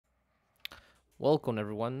Welcome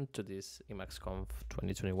everyone to this EmacsConf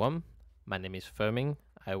 2021. My name is Fermin.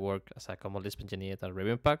 I work as a common Lisp engineer at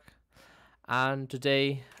Ravenpack. And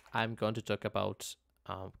today I'm going to talk about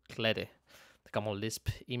CLEDE, the common Lisp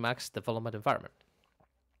Emacs development environment.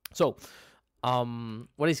 So,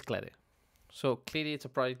 what is CLEDE? So CLEDE is a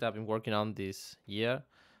project I've been working on this year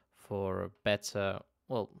for a better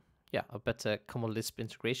common Lisp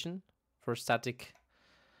integration for static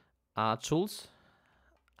tools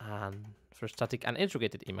and for static and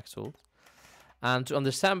integrated Emacs tools. And to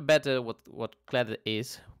understand better what CLEDE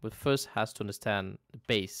is, we first has to understand the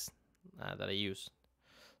base that I use.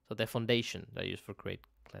 So the foundation that I use for create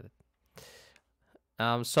CLEDE.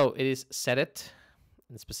 So it is setted,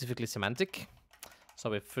 and specifically semantic. So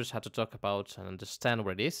we first had to talk about and understand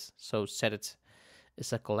what it is. So setted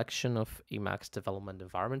is a collection of Emacs development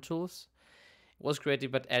environment tools. It was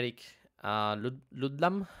created by Eric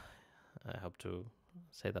Ludlam. I hope to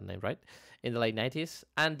say that name right, in the late 90s,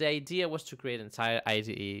 and the idea was to create an entire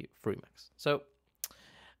IDE for Emacs. So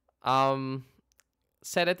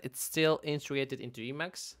Setted, it's still integrated into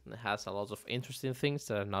Emacs, and it has a lot of interesting things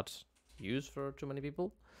that are not used for too many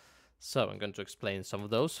people. So I'm going to explain some of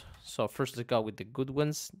those. So first, let's go with the good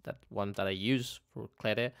ones, that one that I use for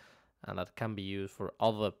CLEDE and that can be used for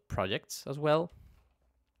other projects as well.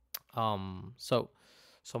 So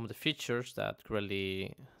some of the features that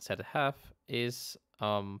really Setted have is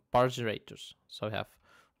parse generators. So we have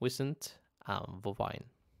Wisent and Bovine.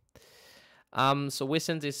 So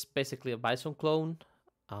Wisent is basically a Bison clone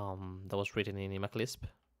that was written in Emacs Lisp.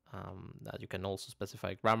 That you can also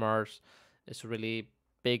specify grammars. It's a really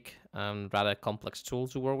big and rather complex tool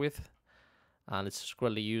to work with, and it's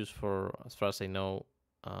currently used for, as far as I know,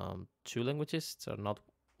 2 languages. They're not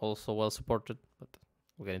also well supported, but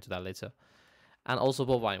we'll get into that later. And also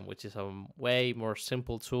Bovine, which is a way more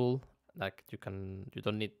simple tool. Like you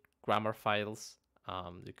don't need grammar files.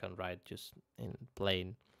 You can write just in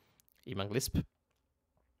plain Emacs Lisp.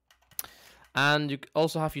 And you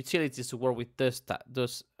also have utilities to work with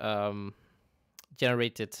those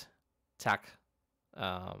generated tag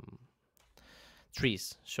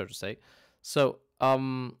trees, so to say. So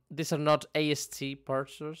these are not AST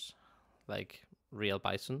parsers like real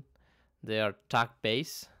Bison. They are tag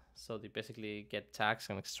based. So they basically get tags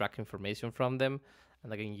and extract information from them,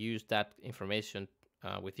 and they can use that information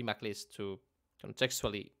with Emacs Lisp to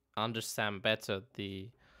contextually understand better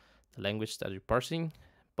the language that you're parsing.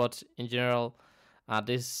 But in general,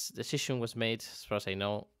 this decision was made, as far as I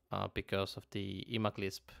know, because of the Emacs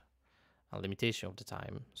Lisp limitation of the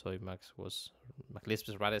time. So Emacs Lisp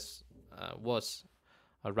was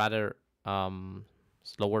a rather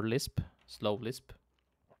slow Lisp.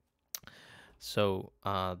 So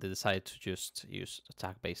they decided to just use a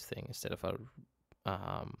tag-based thing instead of a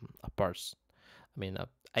parse. A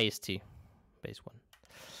AST-based one.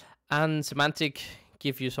 And semantic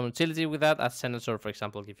give you some utility with that. As Senator, for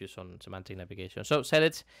example, give you some semantic navigation. So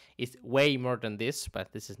Setted is way more than this,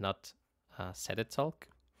 but this is not Setted talk.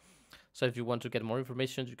 So if you want to get more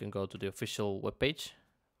information, you can go to the official webpage.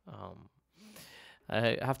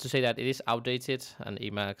 I have to say that it is outdated, and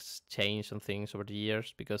Emacs changed some things over the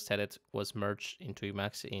years because Setted was merged into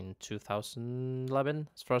Emacs in 2011,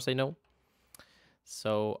 as far as I know.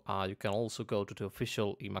 So you can also go to the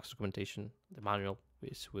official Emacs documentation, the manual,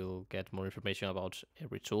 which will get more information about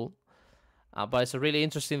every tool. But it's a really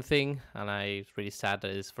interesting thing, and I'm really sad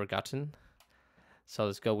that it's forgotten. So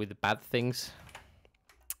let's go with the bad things.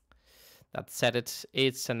 That Setted,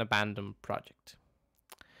 it's an abandoned project.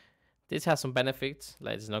 This has some benefits,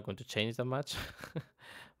 like it's not going to change that much,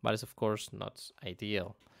 but it's of course not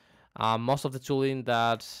ideal. Most of the tooling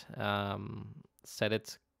that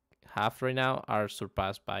Setted have right now are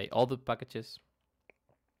surpassed by other packages.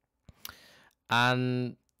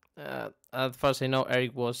 And as far as I know,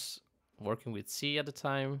 Eric was working with C at the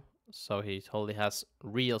time, so he totally has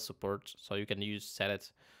real support. So you can use Setted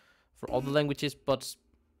for all the languages, but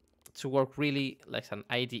to work really like an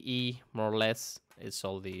IDE, more or less, it's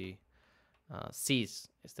all the C is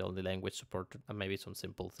the only language supported, and maybe some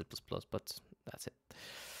simple C++, but that's it.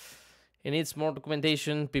 It needs more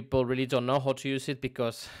documentation. People really don't know how to use it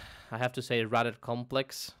because I have to say rather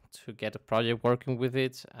complex to get a project working with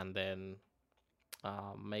it, and then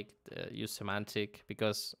use semantic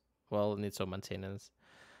because, well, it needs some maintenance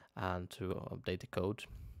and to update the code.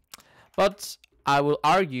 But I will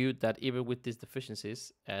argue that even with these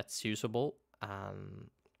deficiencies, it's usable, and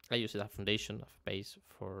I use it as a foundation, of base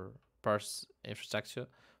for parse infrastructure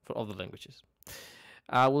for other languages.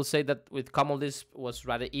 I will say that with Common Lisp was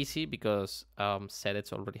rather easy because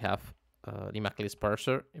Setted already have an Emacs Lisp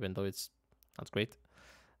parser, even though it's not great.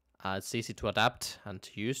 It's easy to adapt and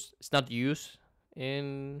to use. It's not used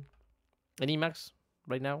in Emacs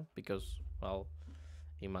right now because, well,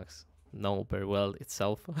 Emacs know very well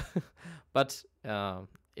itself, but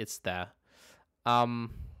it's there.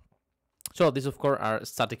 Um, so these, of course, are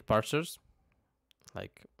static parsers,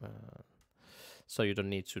 like so you don't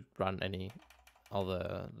need to run any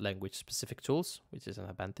other language-specific tools, which is an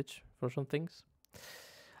advantage for some things.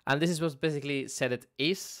 And this is what basically CLEDE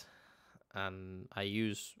is, and I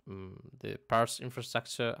use the parse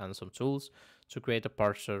infrastructure and some tools to create a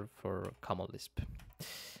parser for Common Lisp.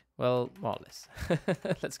 Well, more or less.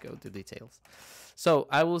 Let's go to details. So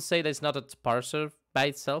I will say that it's not a parser by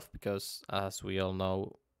itself because, as we all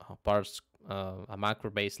know, parse a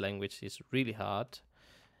macro-based language is really hard.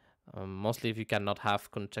 Mostly if you cannot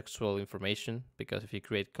have contextual information, because if you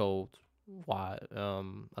create code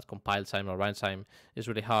at compile time or runtime, it's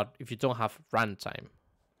really hard if you don't have runtime,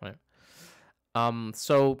 right?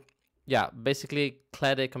 So yeah, basically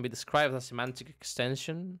CLEDE can be described as a semantic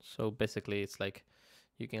extension. So basically it's like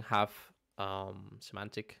you can have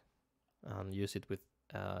semantic and use it with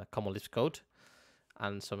Common Lisp code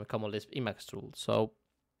and some Common Lisp Emacs tools. So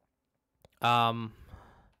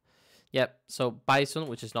yeah, so Bison,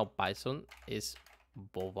 which is not Bison, is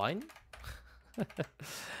bovine.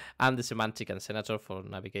 And the semantic and senator for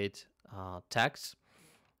navigate tags.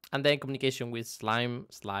 And then communication with Slime,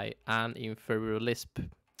 Sly, and inferior Lisp.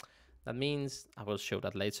 That means, I will show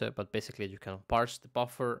that later, but basically you can parse the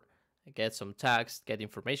buffer, get some tags, get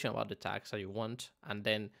information about the tags that you want, and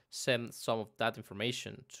then send some of that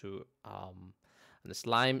information to the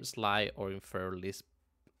Slime, Sly, or inferior Lisp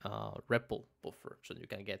REPL buffer, so you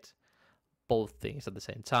can get both things at the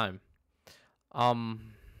same time.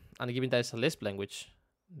 And given that it's a Lisp language,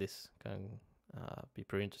 this can be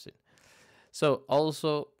pretty interesting. So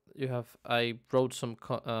also I wrote some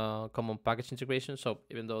common package integration. So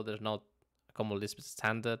even though there's not a common Lisp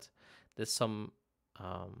standard, there's some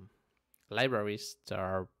libraries that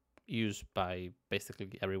are used by basically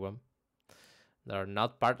everyone. They are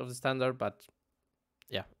not part of the standard, but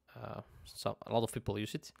yeah, so a lot of people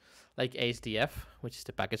use it. Like ASDF, which is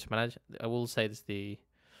the package manager. I will say it's the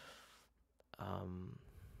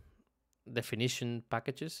definition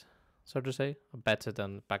packages, so to say, better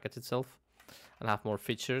than the package itself and have more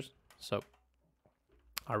features. So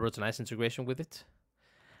I wrote a nice integration with it.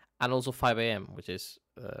 And also 5am, which is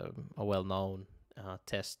a well-known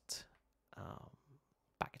test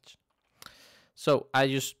package. So I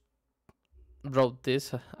just wrote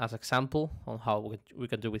this as example on how we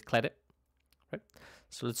can do with CLEDE. Right?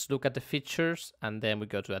 So let's look at the features and then we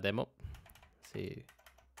go to a demo. See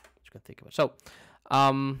what you can think about. So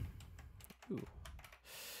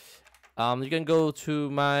you can go to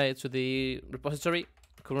the repository.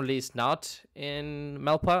 Currently it's not in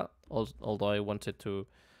Melpa, although I wanted to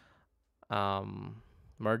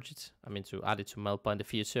merge it. I mean to add it to Melpa in the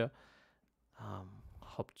future.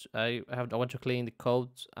 I want to clean the code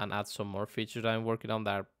and add some more features I'm working on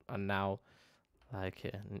that are now like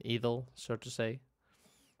an idle, so to say.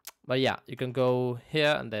 But yeah, you can go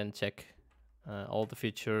here and then check all the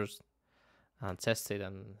features and test it.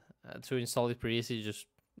 And to install it pretty easy, you just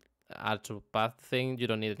add to path thing. You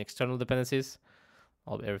don't need an external dependencies.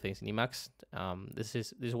 Everything's in Emacs.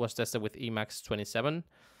 This was tested with Emacs 27,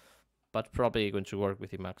 but probably going to work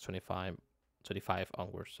with Emacs 25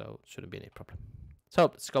 onwards, so it shouldn't be any problem. So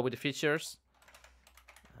let's go with the features.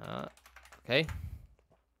 Okay.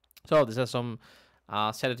 So these are some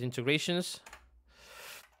set integrations.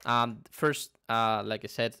 First, like I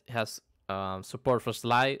said, it has support for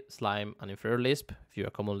Slime, and inferior Lisp. If you're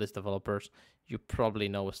a Common Lisp developers, you probably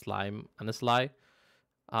know Slime and Sly.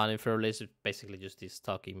 And inferior Lisp is basically just this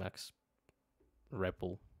stock Emacs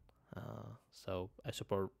REPL. So I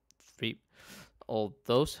support all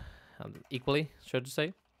those equally, so to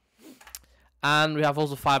say. And we have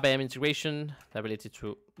also 5am integration, the ability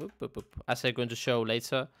to, as I'm going to show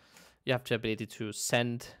later, you have the ability to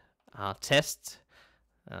send tests,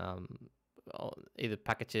 either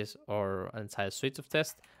packages or an entire suite of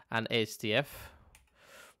tests, and ASDF,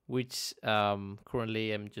 which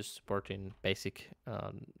currently I'm just supporting basic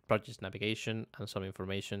project navigation and some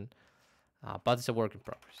information, but it's a work in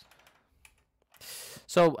progress.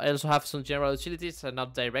 So I also have some general utilities that are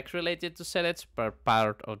not directly related to CLEDE, but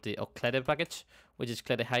part of the CLEDE package, which is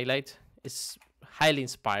CLEDE Highlight. It's highly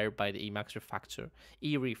inspired by the Emacs refactor.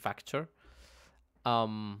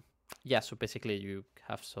 Yeah, so basically you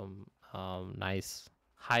have some nice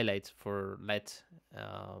highlights for LED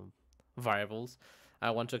variables. I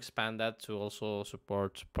want to expand that to also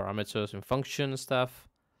support parameters and function stuff,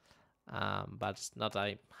 but it's not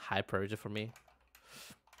a high priority for me.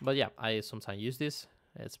 But yeah, I sometimes use this.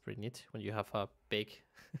 It's pretty neat when you have a big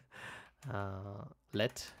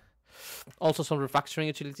let. Also some refactoring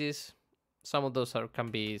utilities. Some of those can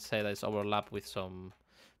be said as overlap with some,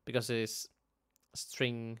 because it's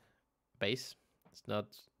string base. It's not,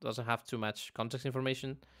 doesn't have too much context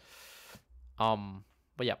information.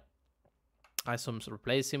 But yeah, I have some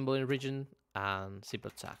replace symbol in region and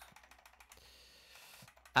simple tag.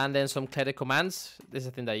 And then some CLEDE commands. This is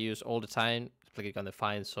a thing that I use all the time. Like you can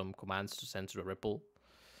define some commands to send to the REPL.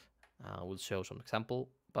 We'll show some example,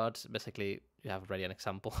 but basically you have already an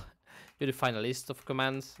example. You define a list of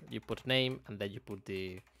commands, you put a name, and then you put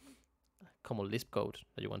the common Lisp code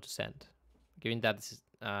that you want to send. Given that this is,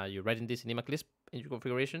 you're writing this in Emacs Lisp in your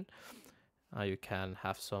configuration, you can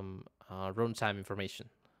have some runtime information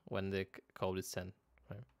when the code is sent.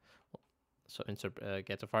 Right? So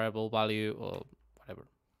get a variable value or whatever.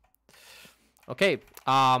 Okay,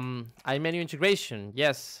 iMenu integration.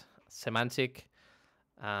 Yes, semantic.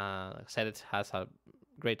 Like I said, it has a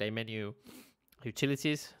great iMenu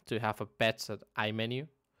utilities to have a better iMenu.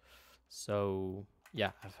 So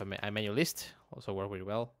yeah, I have an iMenu list. Also work really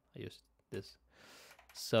well. I use this.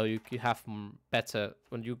 So you can have better,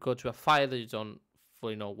 when you go to a file that you don't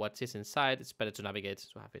fully know what is inside, it's better to navigate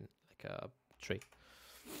to having like a tree.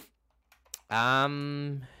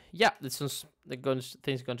 Yeah, this is the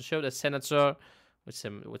things going to show. The senator,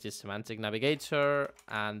 which is semantic navigator,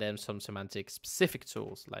 and then some semantic specific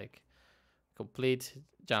tools like complete,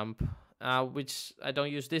 jump, which I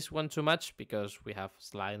don't use this one too much because we have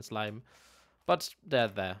slime, but they're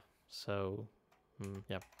there. So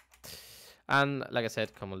yeah. And like I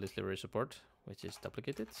said, common list library support, which is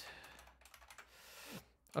duplicated.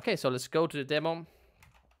 Okay, so let's go to the demo.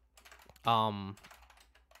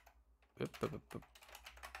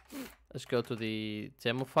 Let's go to the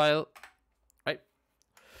demo file. Right.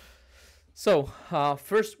 So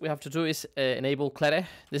first we have to do is enable CLEDE.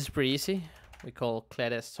 This is pretty easy. We call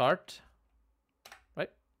CLEDE start.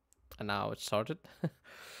 Right. And now it's started.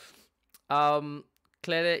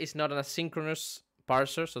 CLEDE is not an asynchronous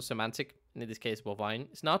parser, so semantic. In this case, bovine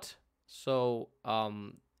is not. So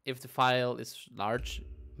if the file is large,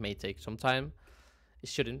 it may take some time. It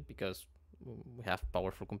shouldn't, because we have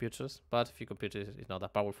powerful computers. But if your computer is not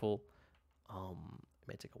that powerful, it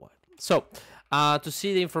may take a while. So to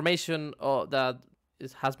see the information that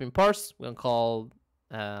has been parsed, we're gonna call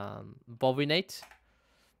bovinate.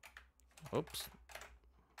 Oops.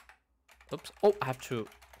 Oh, I have to.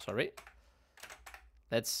 Sorry.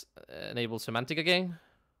 Let's enable semantic again.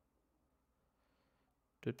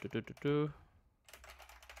 Let's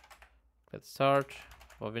start.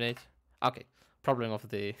 Bovinate. Okay. Problem of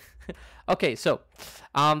the. Okay, so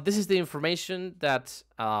this is the information that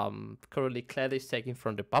currently CLEDE is taking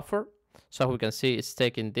from the buffer. So we can see it's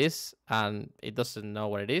taking this and it doesn't know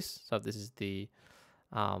what it is. So this is the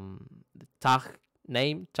tag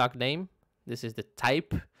name. This is the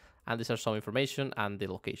type, and these are some information and the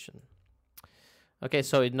location. Okay,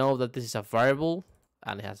 so it knows that this is a variable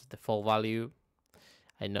and it has a default value.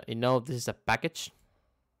 It knows this is a package,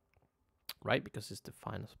 right? Because it's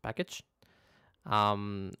defined as a package.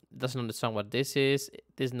 Doesn't understand what this is.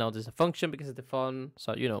 This knows this is a function because it's the font.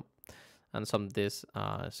 So you know, and some of this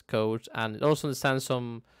is code, and it also understands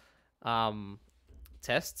some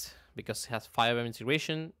tests because it has 5M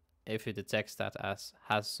integration. If it detects that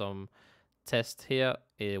has some test here,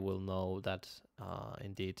 it will know that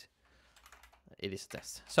indeed it is a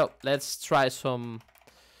test. So let's try some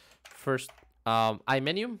first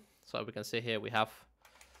iMenu. So we can see here we have.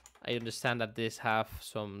 I understand that this have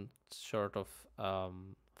some sort of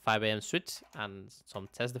 5am suite and some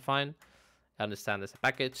test defined. I understand there's a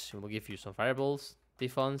package. It will give you some variables,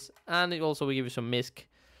 defuncts, and it also will give you some misc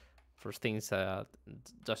for things that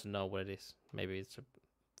doesn't know what it is. Maybe it's a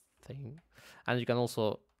thing. And you can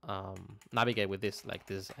also navigate with this, like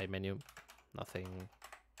this iMenu. Nothing.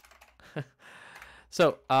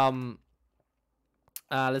 So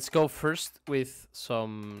let's go first with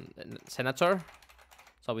some senator.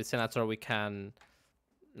 So with senator we can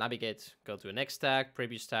navigate, go to the next tag,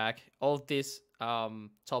 previous tag. All of these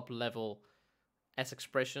top level S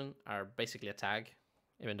expression are basically a tag,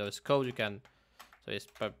 even though it's code. You can, so it's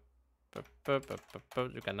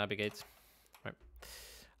you can navigate. Right.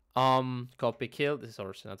 Copy kill. This is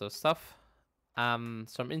our senator stuff. Some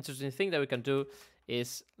interesting thing that we can do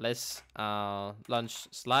is let's launch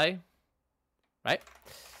Sly. Right.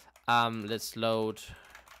 Let's load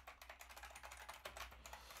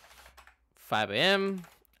 5am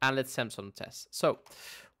and let's send some tests. So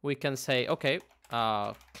we can say, okay,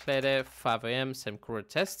 CLEDE 5am send current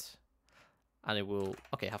test, and it will,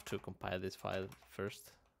 okay, I have to compile this file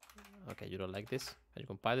first. Okay, you don't like this. Can you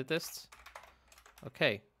compile the tests?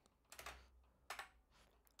 Okay.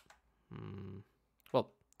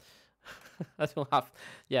 Well, I don't have.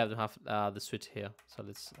 Yeah, I don't have the switch here. So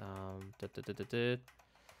let's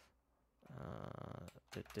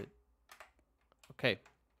okay.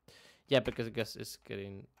 Yeah, because I guess it's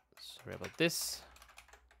getting. Sorry about this.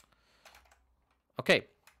 Okay.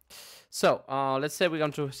 So let's say we're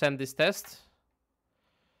going to send this test.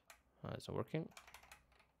 It's not working.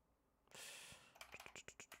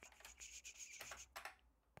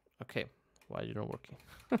 Okay, why are you not working?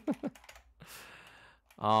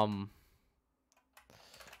 I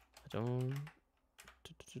don't.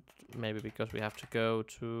 Maybe because we have to go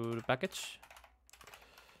to the package.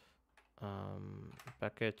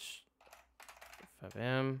 Package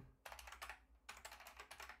 5M.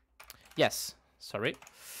 Yes, sorry.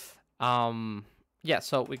 Yeah,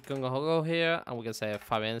 so we can go here and we can say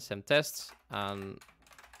 5M send tests, and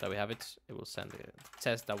there we have it. It will send the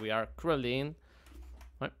test that we are currently in.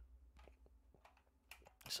 Right.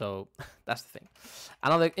 So that's the thing.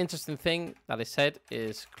 Another interesting thing that I said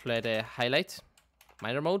is CLEDE highlight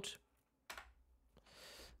minor mode.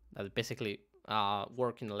 That basically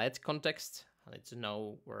work in a LED context. I need to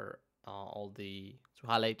know where to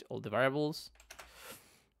highlight all the variables,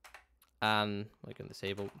 and we can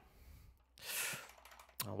disable.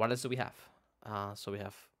 What else do we have? So we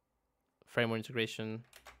have framework integration.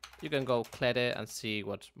 You can go CLEDE and see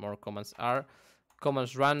what more commands are.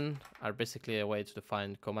 Commands run are basically a way to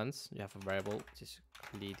define commands. You have a variable which is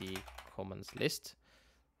CLEDE commands list.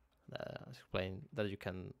 Explain that you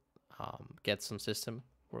can get some system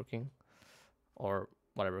working or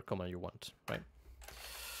whatever command you want, right?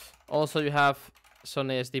 Also, you have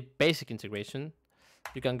SunASD basic integration.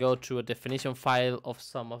 You can go to a definition file of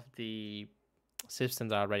some of the systems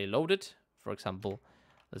that are already loaded. For example,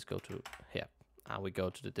 let's go to here and we go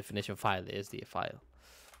to the definition file, the SD file,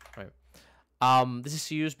 right? This is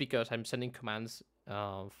used because I'm sending commands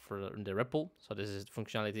for the REPL. So this is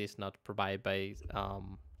functionality is not provided by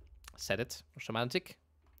CLEDE or Semantic,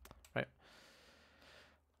 right?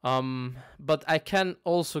 But I can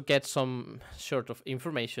also get some sort of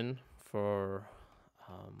information for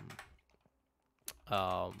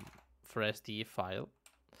SD file,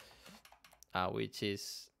 which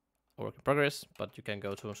is a work in progress, but you can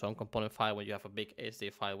go to some component file when you have a big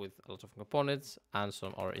SD file with a lot of components and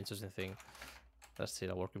some other interesting thing that's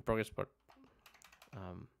still a work in progress, but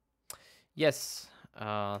yes.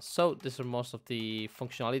 So these are most of the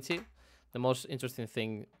functionality. The most interesting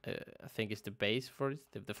thing, I think, is the base for it,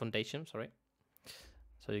 the foundation, sorry.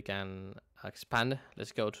 So you can expand.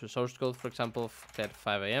 Let's go to source code, for example, CLEDE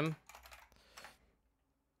 5am.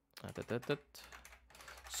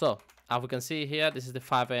 So, as we can see here, this is the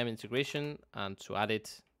 5am integration, and to add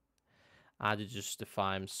it, you just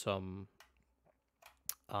define some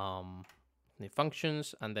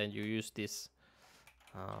functions, and then you use this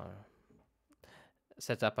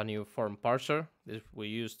set up a new form parser. This we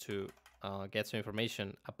use to get some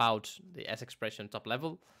information about the S expression top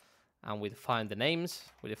level, and we define the names,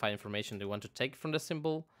 we define information they want to take from the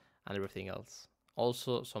symbol, and everything else.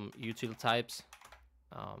 Also, some util types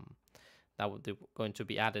that would be going to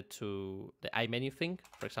be added to the iMenu thing.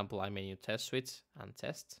 For example, iMenu test suite and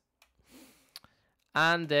test.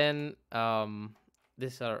 And then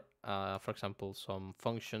these are, for example, some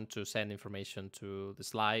function to send information to the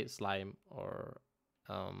slime, or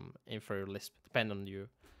inferior Lisp, depending on you,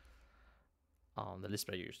 the Lisp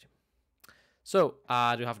I used. So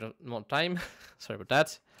I do have no more time. Sorry about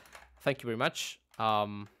that. Thank you very much.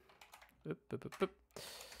 My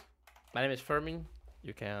name is Fermin.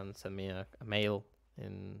 You can send me a mail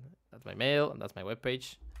at my mail, and that's my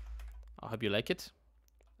webpage. I hope you like it,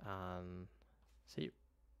 and see you.